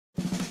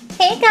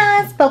Hey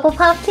guys,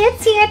 BubblePOP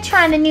Kids here,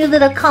 trying a new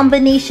little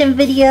combination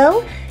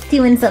video,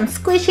 doing some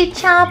squishy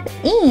chop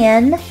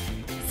and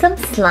some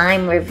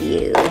slime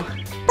review.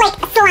 Like,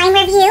 slime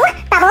review?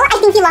 Bubble, I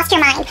think you lost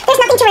your mind. There's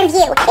nothing to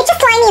review. It's just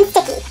slimy and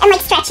sticky, and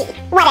like stretchy.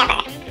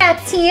 Whatever.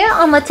 That's here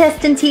on my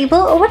testing table,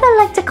 or what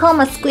I like to call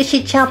my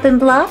squishy chopping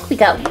block. We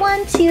got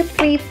 1, 2,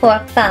 3,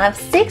 4, 5,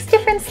 6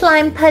 different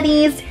slime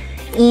putties,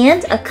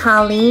 and a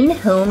Colleen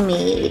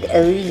homemade.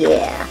 Oh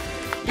yeah.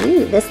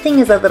 Ooh, this thing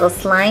is a little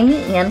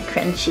slimy and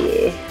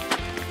crunchy.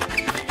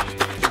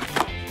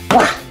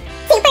 Wow.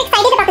 Super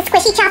excited about the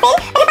squishy chopping,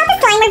 but about the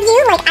slime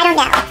review, I don't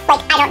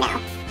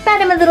know.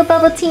 Right, my little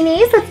bubble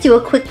teenies, let's do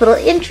a quick little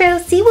intro,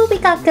 see what we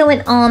got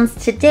going on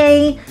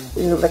today.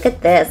 Ooh, look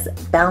at this,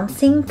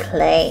 bouncing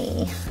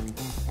clay.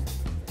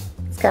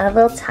 It's got a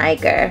little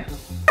tiger.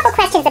 Couple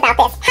questions about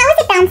this. How is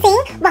it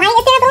bouncing? Why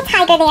is there a little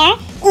tiger there?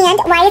 And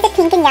why is it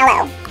pink and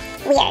yellow?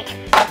 Weird.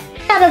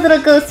 Got a little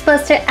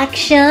Ghostbuster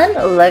action.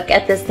 Look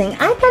at this thing.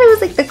 I thought it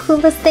was like the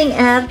coolest thing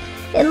ever.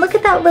 And look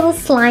at that little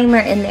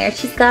Slimer in there.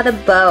 She's got a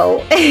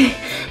bow.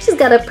 She's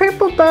got a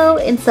purple bow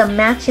and some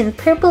matching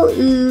purple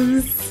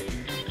ooze.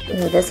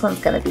 Ooh, this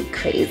one's gonna be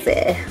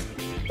crazy.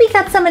 We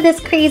got some of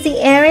this Crazy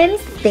Erin's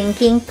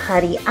thinking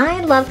putty.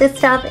 I love this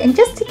stuff. And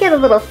just to get a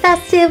little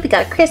festive, we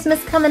got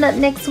Christmas coming up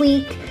next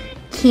week.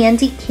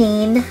 Candy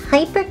cane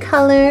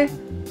hypercolor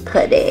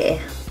putty.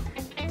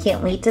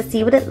 Can't wait to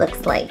see what it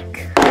looks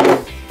like.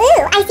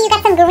 Ooh, I see you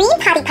got some green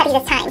potty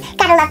this time.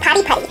 Gotta love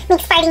potty.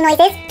 Makes farting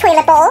noises,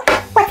 toilet bowl.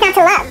 What's not to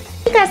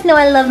love? You guys know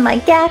I love my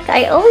GAK.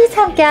 I always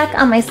have GAK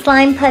on my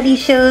slime putty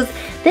shows.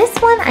 This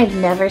one I've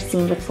never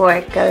seen before.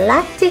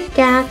 Galactic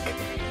GAK.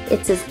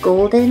 It's this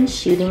golden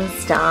shooting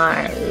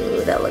star.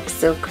 Ooh, that looks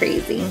so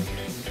crazy.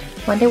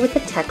 Wonder what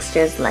the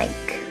texture's like.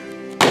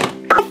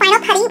 The final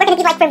putty we're going to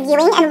be like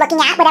reviewing and looking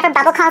at, whatever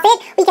Bubble calls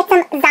it. We get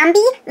some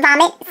zombie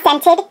vomit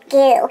scented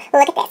goo.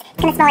 Look at this.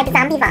 It's going to smell like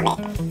zombie vomit.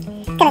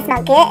 It's going to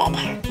smell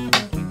good.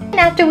 And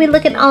after we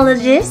look at all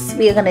of this,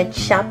 we are going to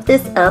chop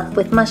this up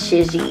with my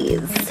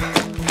shizhies.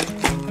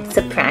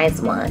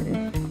 Surprise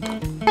one.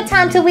 No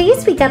time to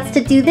waste, we got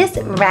to do this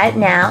right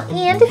now.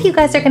 And if you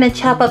guys are going to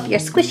chop up your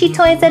squishy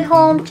toys at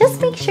home,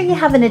 just make sure you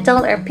have an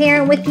adult or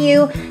parent with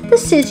you. The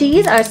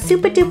shizhies are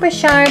super duper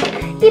sharp.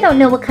 You don't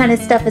know what kind of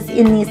stuff is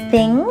in these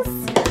things.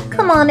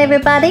 Come on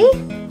everybody,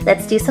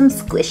 let's do some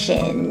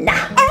squishing. Oh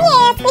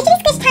yeah, squishy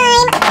squish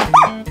time!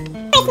 Woo!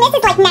 Christmas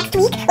is like next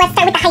week. Let's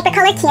start with the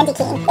hypercolor candy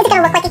cane. Is it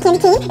gonna look like a candy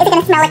cane? Is it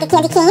gonna smell like a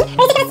candy cane?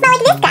 Or is it gonna smell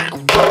like this guy?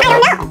 I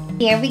don't know.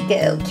 Here we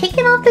go,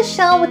 kicking off the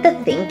show with the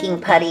thinking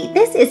putty.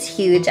 This is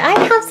huge. I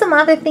have some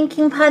other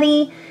thinking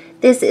putty.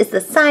 This is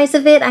the size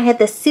of it. I had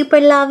the super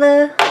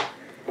lava.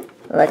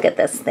 Look at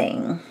this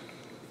thing.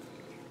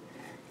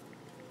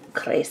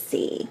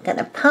 Crazy.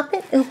 Gonna pop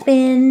it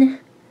open.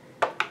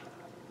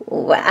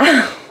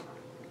 Wow.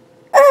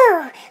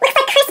 Ooh, looks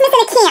like Christmas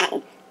in a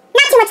can.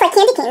 Not too much like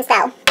candy canes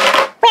though.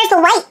 Where's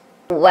the white?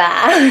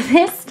 Wow,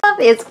 this stuff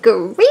is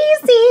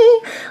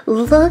crazy.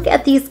 Look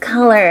at these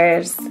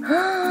colors.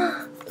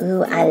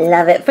 Ooh, I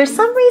love it. For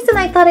some reason,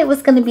 I thought it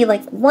was going to be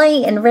like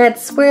white and red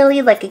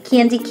swirly like a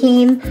candy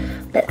cane,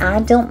 but I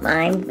don't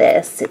mind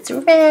this. It's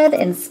red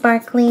and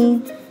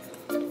sparkly.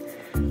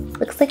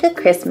 Looks like a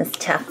Christmas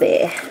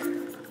toffee.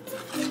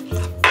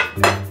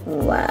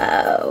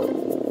 Wow.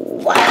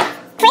 Wow.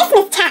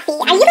 Christmas taffy?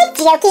 Are you like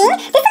joking?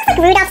 This looks like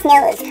Rudolph's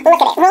nose.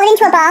 Look at it. Roll it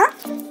into a ball.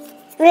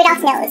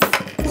 Rudolph's nose.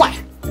 Yeah.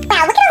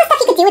 Wow, look at all the stuff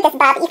you can do with this,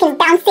 Bub. You can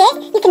bounce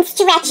it, you can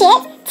stretch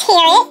it,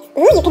 tear it.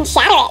 Ooh, you can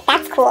shatter it.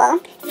 That's cool.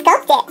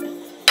 Sculpt it.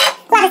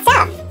 A lot of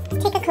stuff.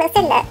 Take a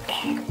closer look.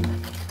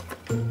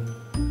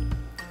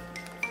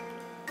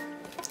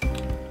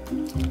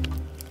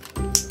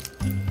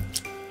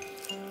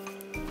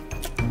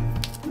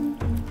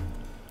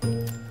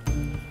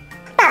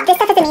 Wow, this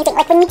stuff is amazing.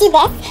 Like when you do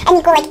this and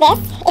you go like this,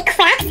 it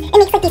cracks. It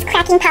makes like these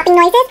cracking, popping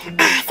noises.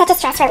 Ah, such a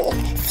stress relief.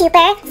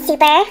 Super,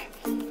 super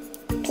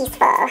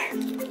peaceful.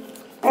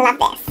 Love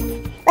this.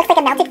 Looks like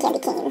a melted candy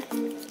cane.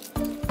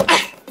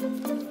 Ah.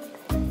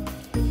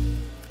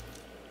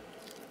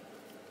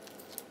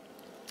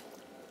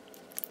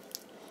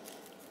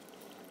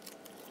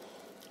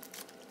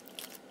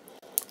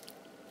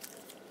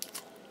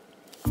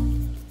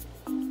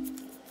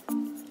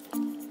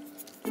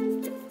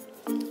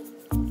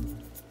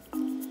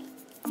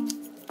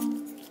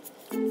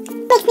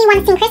 Makes me want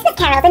to sing Christmas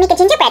carols and make a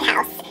gingerbread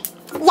house.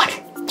 Yeah,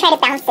 try to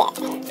bounce it.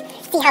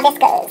 See how this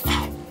goes.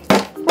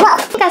 Whoa.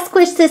 I think I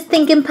squished this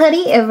thinking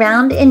putty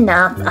around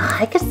enough.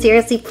 I could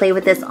seriously play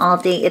with this all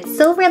day. It's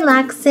so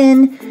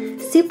relaxing,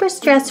 super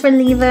stress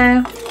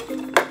reliever.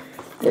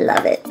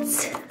 Love it.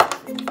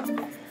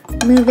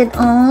 Moving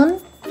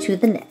on to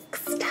the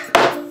next.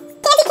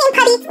 Candy cane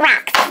putty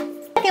rocks.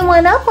 Second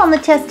one up on the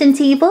testing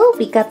table,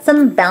 we got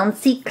some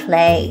bouncy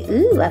clay.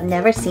 Ooh, I've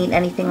never seen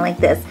anything like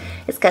this.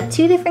 It's got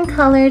 2 different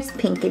colors,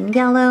 pink and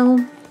yellow.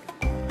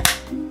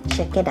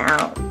 Check it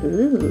out.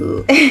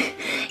 Ooh,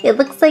 it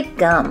looks like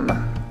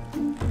gum.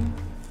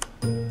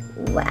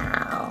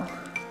 Wow.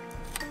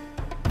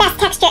 Best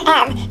texture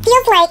ever.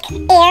 Feels like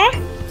air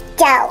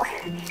dough.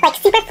 Like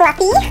super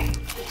fluffy.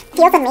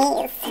 feels a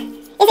maze.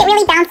 Is it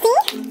really bouncy?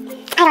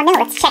 I don't know,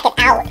 let's check it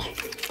out.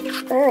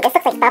 Ooh, this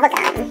looks like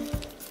bubblegum.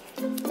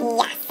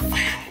 Yes.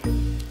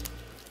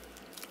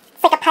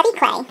 It's like a putty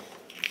clay.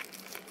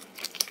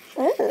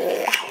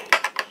 Ooh.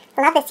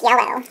 Love this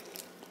yellow.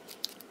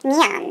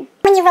 Neon.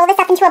 When you roll this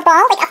up into a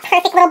ball, like a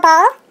perfect little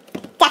ball,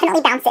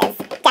 definitely bounces.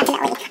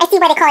 Definitely. I see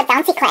why they call it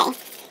bouncy clay.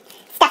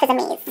 Stuff is a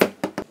maze.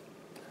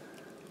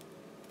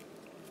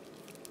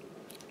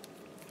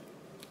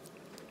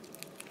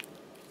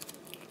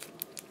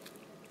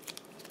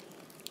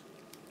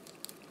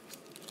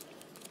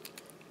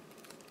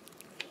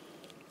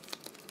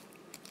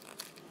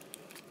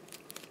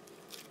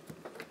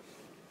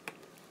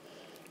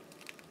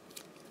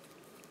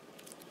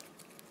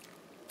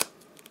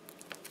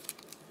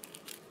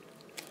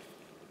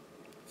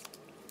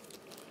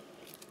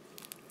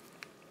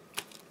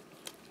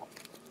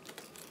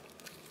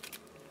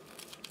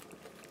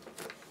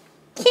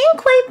 Can't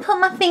quite put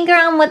my finger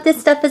on what this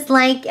stuff is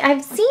like.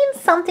 I've seen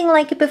something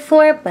like it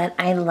before, but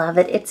I love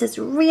it. It's just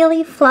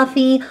really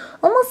fluffy,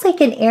 almost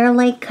like an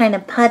air-like kind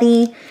of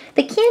putty.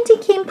 The candy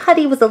cane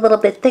putty was a little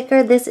bit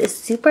thicker. This is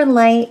super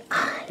light.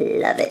 I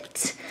love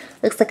it.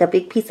 Looks like a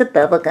big piece of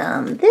bubble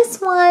gum.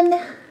 This one,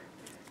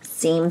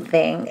 same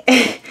thing.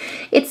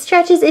 It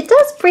stretches. It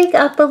does break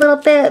up a little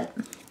bit,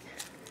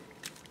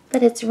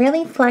 but it's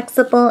really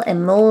flexible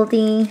and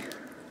moldy.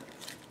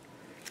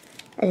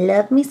 I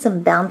love me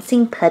some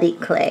bouncing putty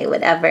clay,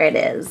 whatever it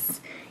is.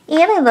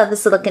 And I love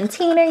this little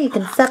container. You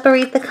can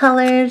separate the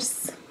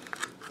colors.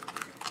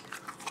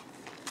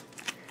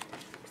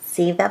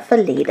 Save that for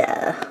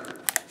later.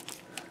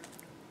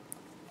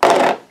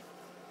 Yeah,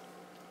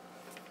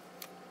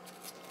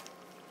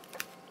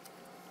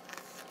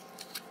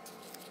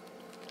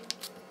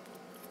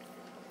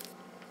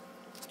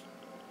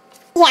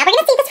 we're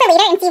gonna save this for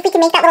later and see if we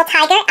can make that little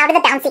tiger out of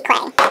the bouncy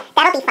clay.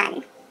 That'll be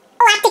fun.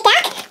 Galactic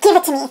GAK, give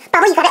it to me.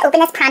 Bubble, you gotta open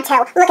this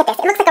pronto. Look at this,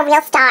 it looks like a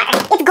real star.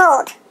 It's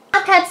gold.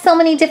 I've had so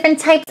many different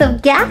types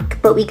of GAK,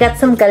 but we got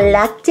some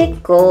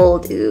galactic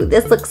gold. Ooh,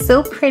 this looks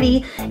so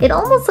pretty. It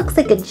almost looks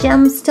like a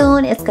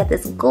gemstone. It's got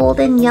this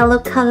golden yellow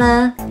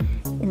color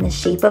in the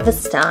shape of a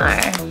star.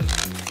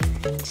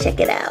 Check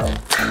it out.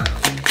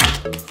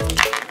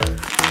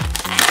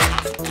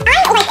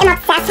 I am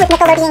obsessed with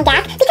Nickelodeon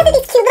GAK because of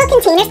these cute little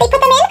containers they put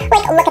them in.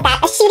 Like, look at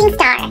that, a shooting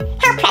star.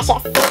 How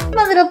precious.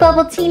 My little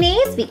bubble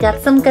teenies, we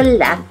got some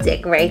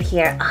galactic right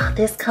here. Oh,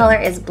 this color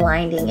is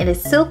blinding. It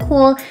is so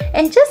cool.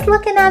 And just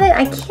looking at it,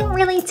 I can't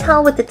really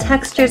tell what the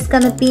texture is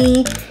gonna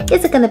be.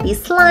 Is it gonna be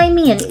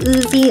slimy and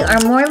oozy or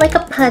more like a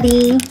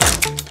putty?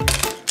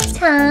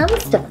 Time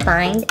to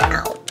find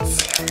out.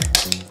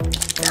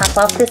 Pop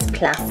off this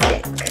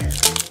plastic.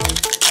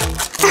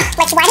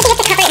 Like, why do they have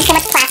to cover it in so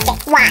much plastic?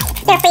 Why?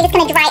 They're afraid it's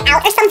gonna dry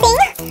out or something?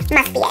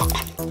 Must be it.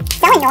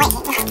 So annoying.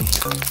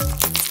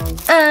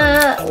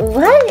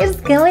 What is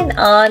going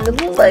on?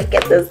 Look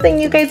at this thing,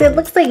 you guys. It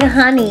looks like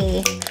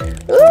honey.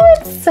 Ooh,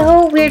 it's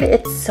so weird.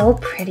 It's so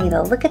pretty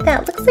though. Look at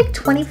that. It looks like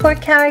 24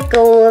 karat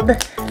gold.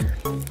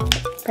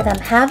 But I'm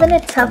having a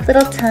tough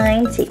little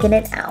time taking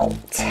it out.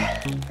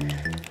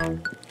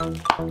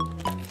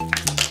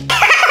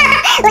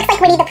 Looks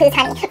like Winnie the Pooh's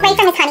honey, right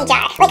from his honey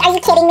jar. Like, are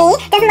you kidding me?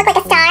 Doesn't look like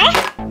a star?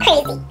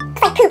 Crazy.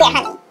 Looks like Pooh Bear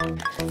honey.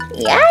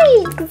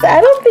 Yikes!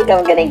 I don't think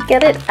I'm gonna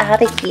get it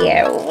out of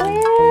here.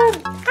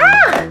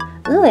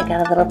 Ooh, I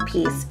got a little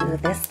piece. Ooh,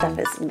 this stuff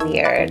is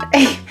weird.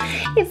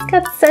 It's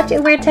got such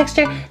a weird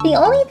texture. The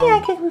only thing I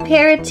can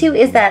compare it to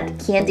is that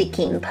candy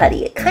cane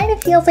putty. It kind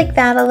of feels like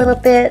that a little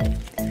bit.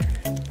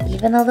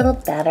 Even a little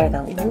better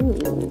though.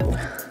 Ooh,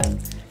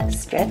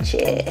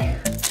 stretchy.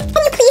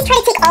 Can you please try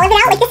to take all of it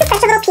out? Like, this is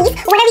such a little piece.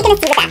 What are we gonna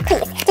do with that?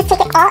 Please, just take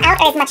it all out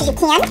or as much as you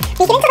can.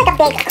 Make it into like a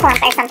big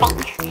clump or something.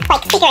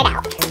 Like, figure it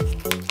out.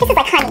 This is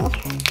like honey.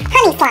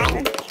 Honey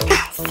slime.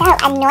 So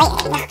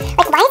annoying.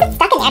 Like, why is it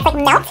stuck in there? It's like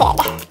melted.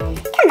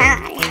 Come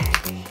on.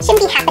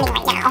 Shouldn't be happening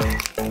right now.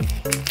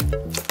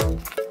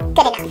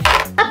 Good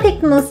enough. I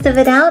picked most of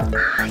it out.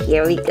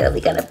 Here we go. We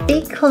got a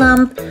big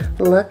clump.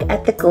 Look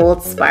at the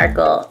gold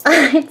sparkle.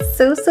 It's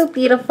so, so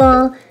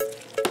beautiful.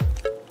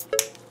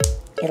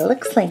 It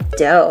looks like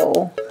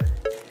dough.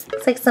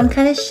 Looks like some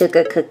kind of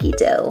sugar cookie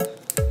dough.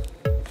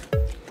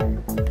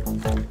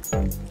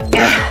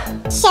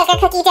 Sugar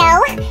cookie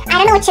dough? I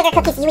don't know what sugar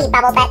cookies you eat,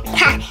 Bubble, but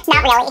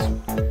not really.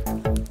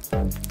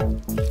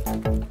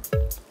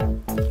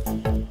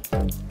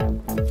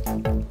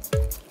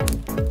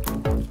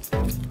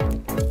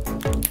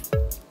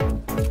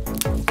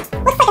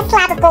 Looks like a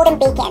slab of golden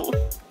bacon.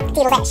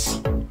 Delish.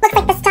 Looks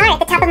like the star at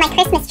the top of my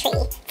Christmas tree.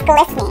 It's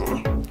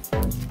glistening.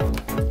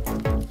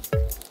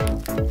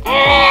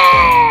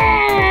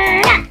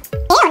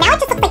 Ew, now it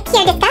just looks like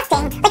pure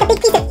disgusting. Like a big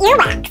piece of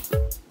earwax.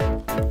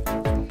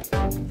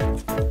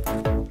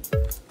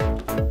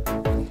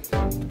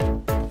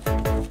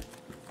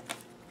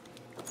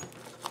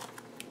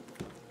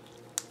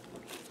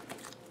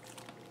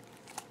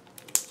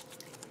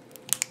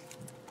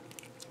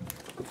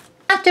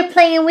 after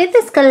playing with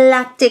this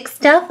galactic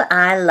stuff,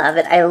 I love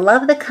it. I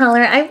love the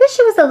color. I wish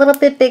it was a little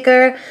bit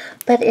bigger,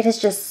 but it is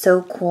just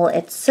so cool.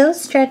 It's so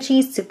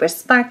stretchy, super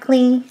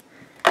sparkly.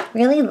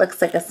 Really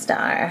looks like a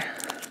star.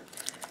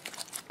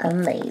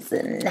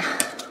 Amazing. Am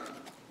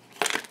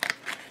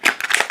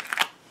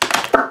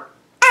I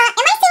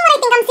seeing what I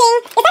think I'm seeing?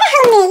 Is that a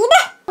homemade?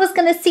 I was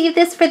gonna save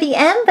this for the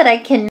end, but I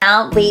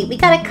cannot wait. We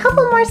got a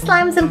couple more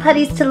slimes and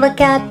putties to look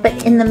at,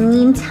 but in the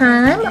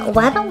meantime,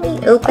 why don't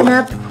we open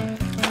up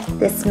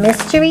this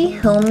mystery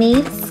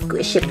homemade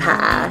squishy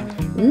pie.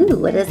 Ooh,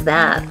 what is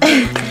that?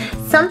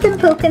 Something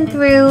poking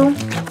through.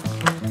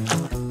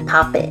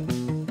 Pop it.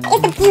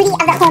 It's the beauty of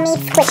the homemade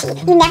squishy.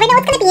 You never know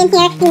what's going to be in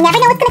here. You never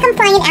know what's going to come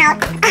flying out.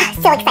 Ah,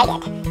 so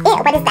excited. Ew,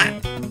 what is that?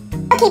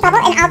 Okay,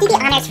 Bubble, and I'll do the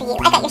honors for you.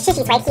 I got your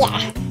shishies right here.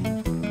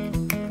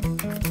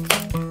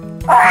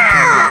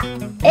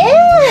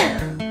 Ew!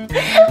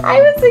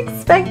 I was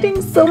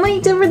expecting so many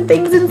different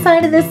things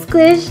inside of this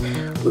squish.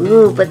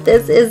 Ooh, but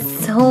this is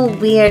so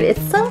weird.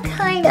 It's some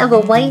kind of a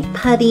white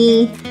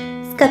putty.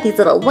 It's got these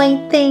little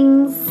white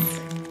things.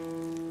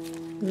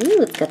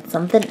 Ooh, it's got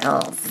something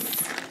else.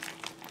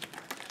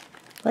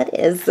 What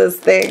is this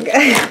thing?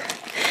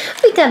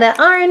 We got an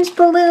orange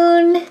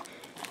balloon.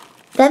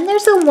 Then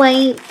there's a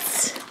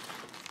white.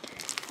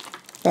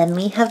 Then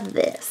we have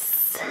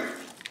this.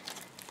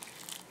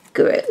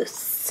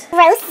 Gross.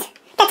 Gross?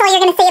 That's all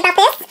you're going to say about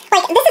this?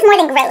 Like, this is more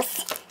than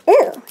gross.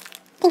 Ooh,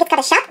 I think it's got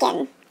a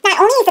Shopkin. Not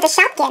only is it a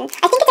Shopkin,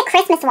 I think it's a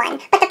Christmas one.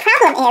 But the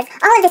problem is,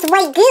 all of this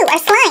white goo, or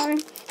slime,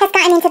 has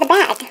gotten into the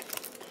bag.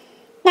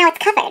 Now it's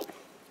covered.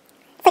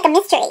 It's like a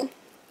mystery.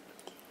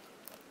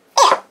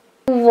 Ew.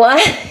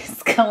 What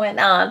is going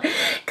on?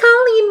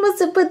 Colleen must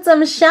have put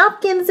some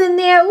Shopkins in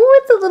there. Ooh,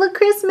 it's a little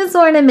Christmas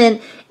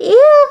ornament.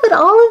 Ew, but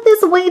all of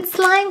this white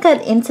slime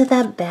got into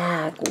that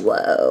bag.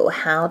 Whoa,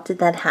 how did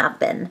that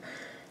happen?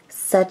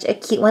 Such a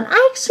cute one.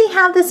 I actually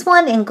have this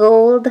one in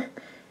gold.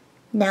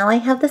 Now I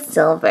have the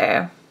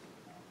silver.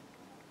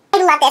 I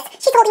love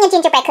this. She's holding a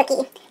gingerbread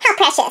cookie. How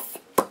precious.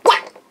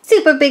 Yeah.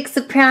 Super big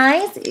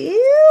surprise.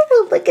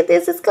 Ew, look at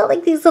this. It's got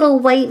like these little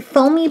white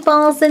foamy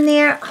balls in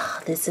there.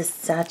 Oh, this is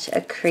such a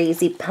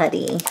crazy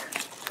putty.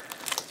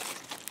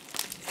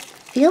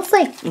 Feels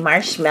like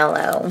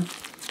marshmallow.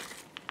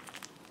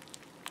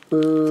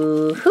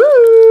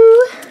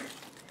 Ooh-hoo.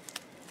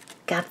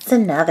 Got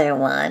another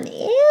one.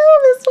 Ew,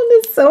 this one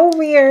is so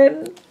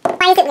weird.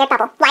 Why is it weird,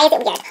 Bubble? Why is it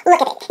weird?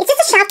 Look at it. It's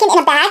just a Shopkin in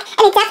a bag,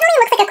 and it definitely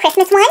looks like a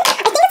Christmas one.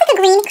 I think it's like a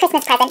green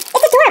Christmas present.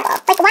 It's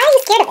adorable. Like, why are you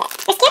scared of it?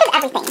 You're scared of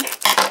everything.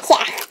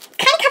 Here.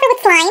 Kind of covered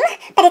with slime,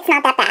 but it's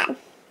not that bad.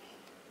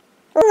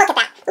 Look at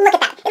that. Look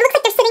at that. It looks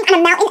like they're sitting on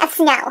a mountain of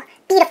snow.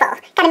 Beautiful.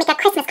 Gotta make a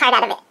Christmas card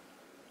out of it.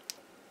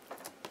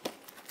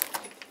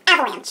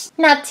 Avalanche.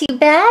 Not too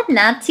bad,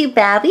 not too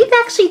bad. We've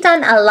actually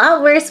done a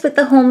lot worse with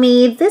the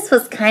homemade. This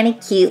was kind of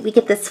cute. We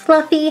get this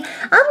fluffy.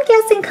 I'm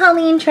guessing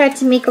Colleen tried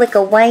to make like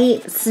a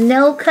white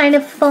snow kind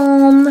of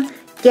foam,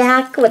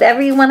 GAK,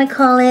 whatever you want to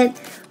call it.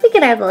 We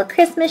get our little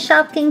Christmas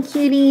Shopkin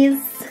cuties.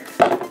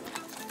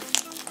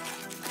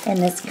 And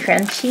this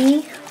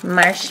crunchy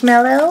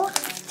marshmallow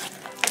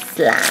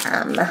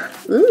slam.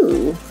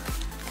 Ooh.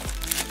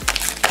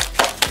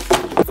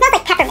 It smells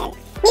like peppermint.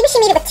 Maybe she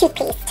made it with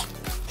toothpaste.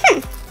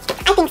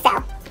 I think so.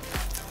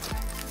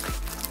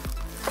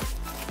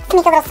 Let's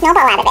make a little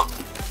snowball out of it.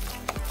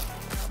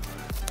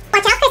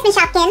 Watch out, Christmas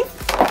Shopkins.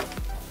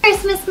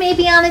 Christmas may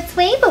be on its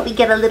way, but we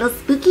get a little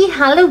spooky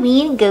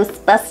Halloween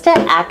Ghostbuster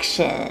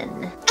action.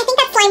 I think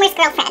that's Slimer's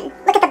girlfriend.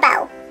 Look at the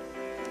bow.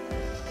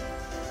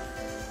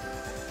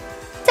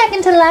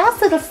 Second to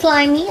last little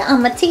slimy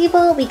on the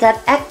table, we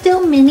got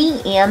Ecto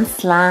Mini and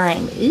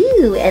Slime.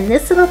 Ooh, and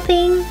this little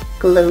thing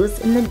glows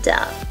in the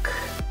dark.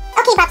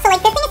 Okay, Bob, so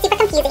like this thing is super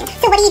confusing.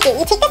 So what do?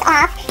 You take this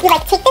off, you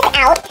like take this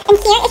out, and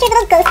here is your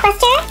little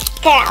Ghostbuster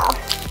girl.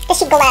 Does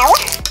she glow?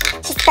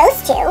 She's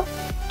supposed to.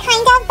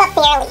 Kind of, but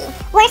barely.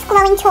 Worst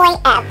glowing toy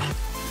ever.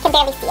 Can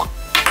barely see it.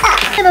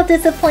 A little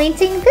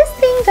disappointing. This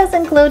thing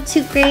doesn't glow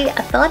too great.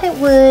 I thought it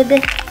would.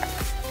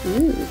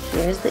 Ooh,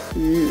 here's the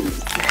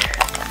ooze.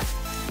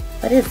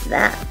 What is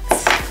that?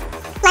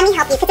 Let me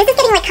help you, because this is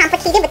getting like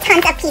complicated with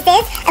tons of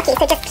pieces. Okay,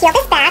 so just peel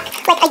this back,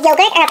 like a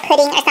yogurt or a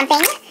pudding or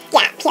something.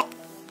 Yeah, peel.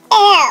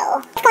 Ew.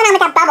 What's going on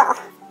with that bubble?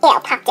 Ew,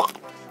 popped it.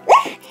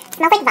 Ooh,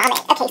 smells like vomit.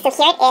 Okay, so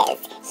here it is.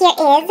 Here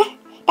is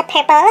the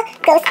purple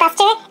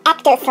Ghostbuster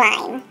Ecto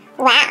Slime.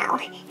 Wow,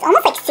 it's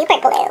almost like super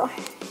glue.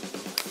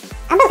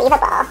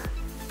 Unbelievable.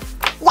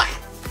 Yeah.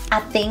 I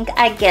think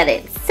I get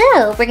it.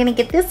 So we're gonna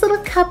get this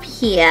little cup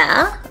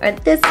here, or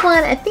this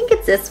one, I think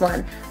it's this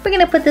one. We're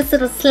gonna put this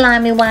little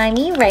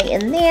slimy-wimey right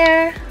in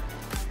there,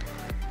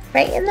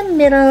 right in the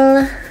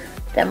middle.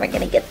 Then we're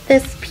gonna get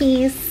this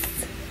piece,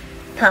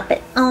 pop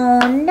it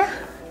on.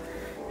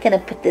 Gonna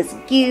put this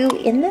goo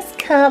in this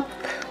cup.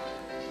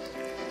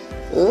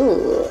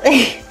 Ooh,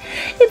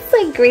 it's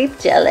like grape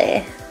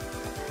jelly.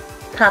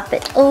 Pop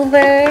it over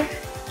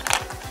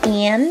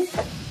and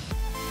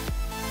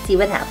see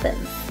what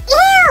happens.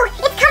 Ew!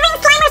 It's covering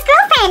Slimer's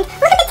girlfriend!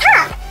 Look at the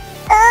top!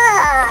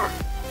 Ugh!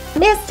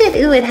 Missed it.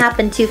 Ooh, it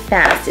happened too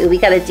fast. Ooh, we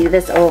gotta do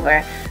this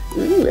over.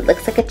 Ooh, it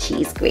looks like a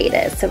cheese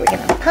grater. So we're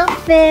gonna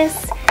pop this,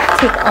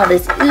 take all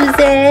this ooze,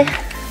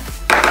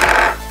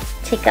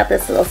 take out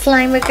this little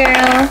Slimer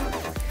girl,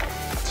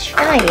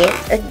 try it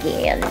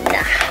again.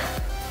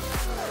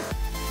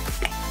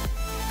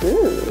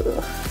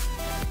 Ooh.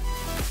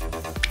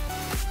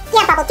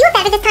 Yeah, Bubble, do it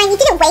better this time. You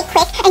did it way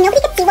quick, and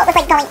nobody could see what was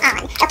like going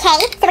on, okay?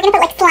 So we're gonna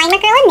put like Slimer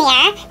girl in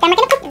there, then we're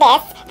gonna put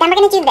this, then we're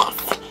gonna do this.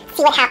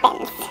 See what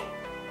happens.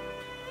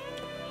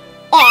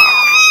 Ew.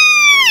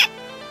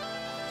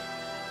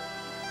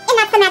 And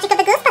that's the magic of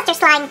the Ghostbuster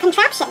slime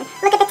contraption.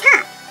 Look at the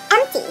top,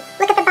 empty.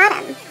 Look at the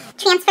bottom,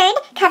 transferred,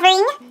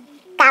 covering,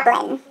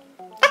 goblin.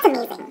 That's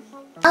amazing.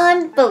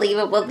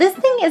 Unbelievable. This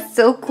thing is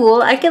so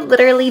cool. I could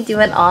literally do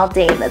it all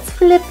day. Let's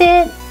flip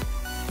it.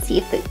 See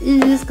if the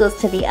ooze goes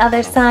to the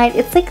other side.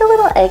 It's like a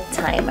little egg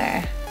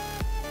timer.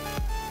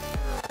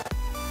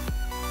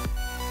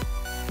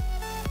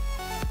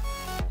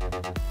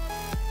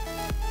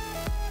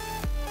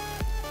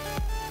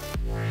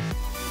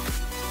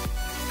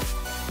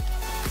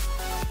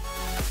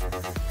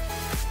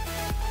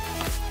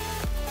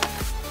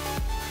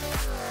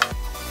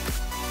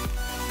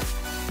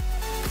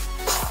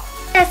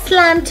 Best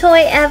slime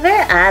toy ever.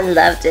 I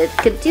loved it.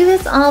 Could do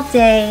this all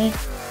day.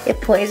 It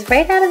pours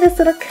right out of this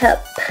little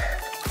cup.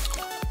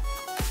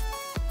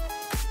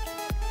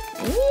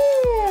 Ew.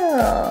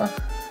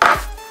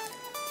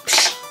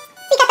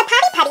 We got the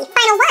Putty,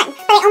 final one.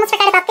 But I almost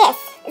forgot about this.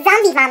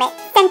 Zombie vomit,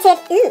 scented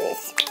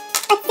ooze.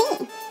 Let's see.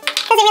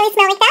 Does it really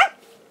smell like that?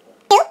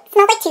 Nope,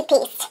 smells like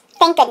toothpaste.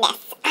 Thank goodness.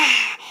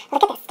 Ah,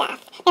 look at this stuff.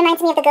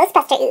 Reminds me of the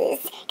Ghostbuster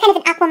ooze. Kind of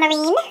an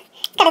aquamarine.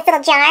 It's got its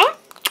little jar.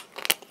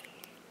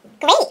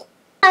 Great.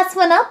 Last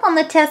one up on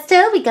the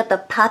tester, we got the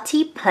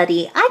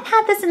Putty. I've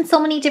had this in so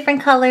many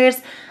different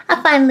colors.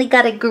 I finally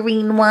got a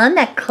green one,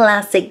 that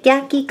classic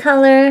GAK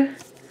color.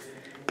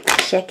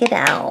 Check it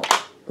out.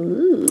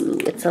 Ooh,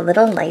 it's a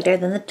little lighter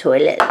than the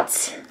toilet.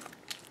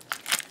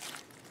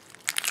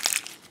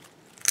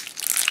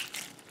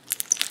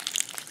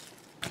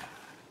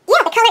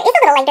 Yeah, the color is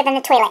a little lighter than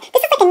the toilet.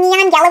 This is like a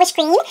neon yellowish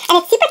green, and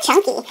it's super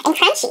chunky and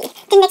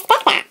crunchy. Didn't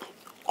expect that.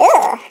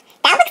 Ooh,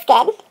 that looks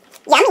good.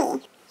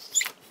 Yummy.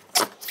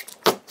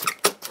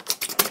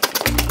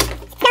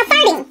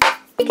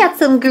 We got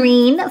some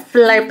green,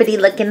 flirpity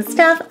looking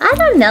stuff. I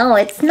don't know,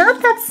 it's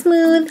not that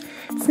smooth.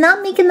 It's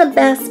not making the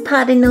best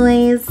potty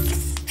noise.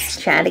 Let's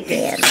try it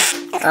again.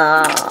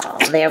 Oh,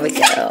 there we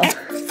go.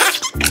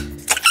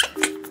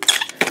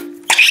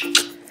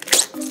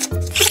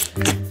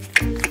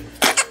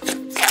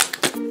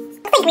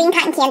 Looks like green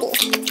cotton candy.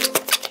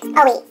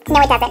 Oh wait,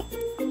 no it doesn't.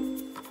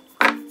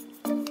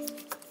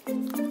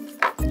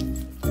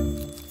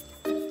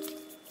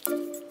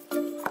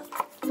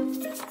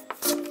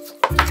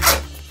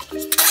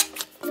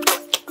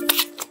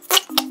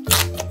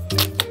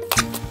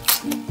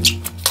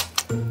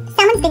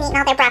 Been eating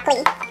all their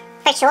broccoli,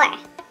 for sure.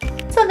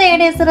 So there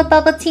it is, little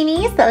bubble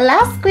teenies. The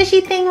last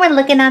squishy thing we're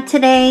looking at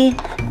today,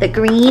 the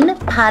green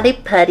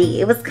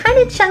Putty. It was kind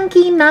of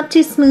chunky, not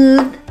too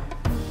smooth,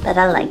 but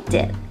I liked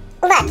it.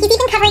 Look, he's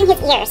even covering his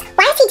ears.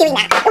 Why is he doing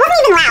that? It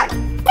wasn't even loud.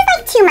 This is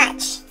like too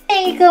much.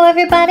 There you go,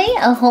 everybody.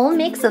 A whole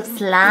mix of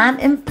slime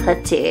and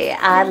putty.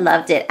 I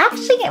loved it.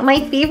 Actually,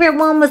 my favorite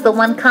one was the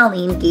one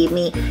Colleen gave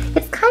me.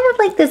 It's kind of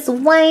like this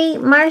white,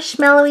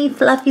 marshmallowy,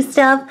 fluffy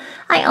stuff.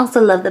 I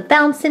also love the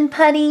bouncing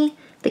putty.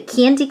 The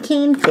candy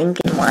cane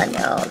thinking one.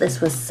 Oh,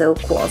 this was so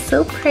cool,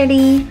 so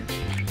pretty.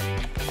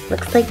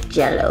 Looks like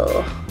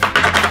Jello.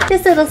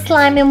 This little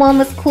slime one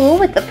was cool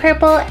with the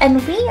purple, and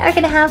we are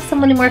gonna have so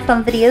many more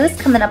fun videos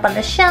coming up on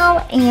the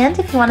show. And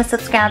if you want to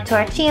subscribe to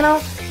our channel,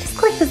 just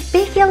click this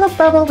big yellow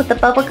bubble with the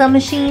bubblegum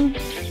machine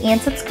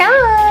and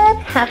subscribe.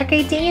 Have a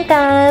great day, you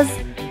guys.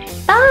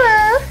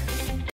 Bye.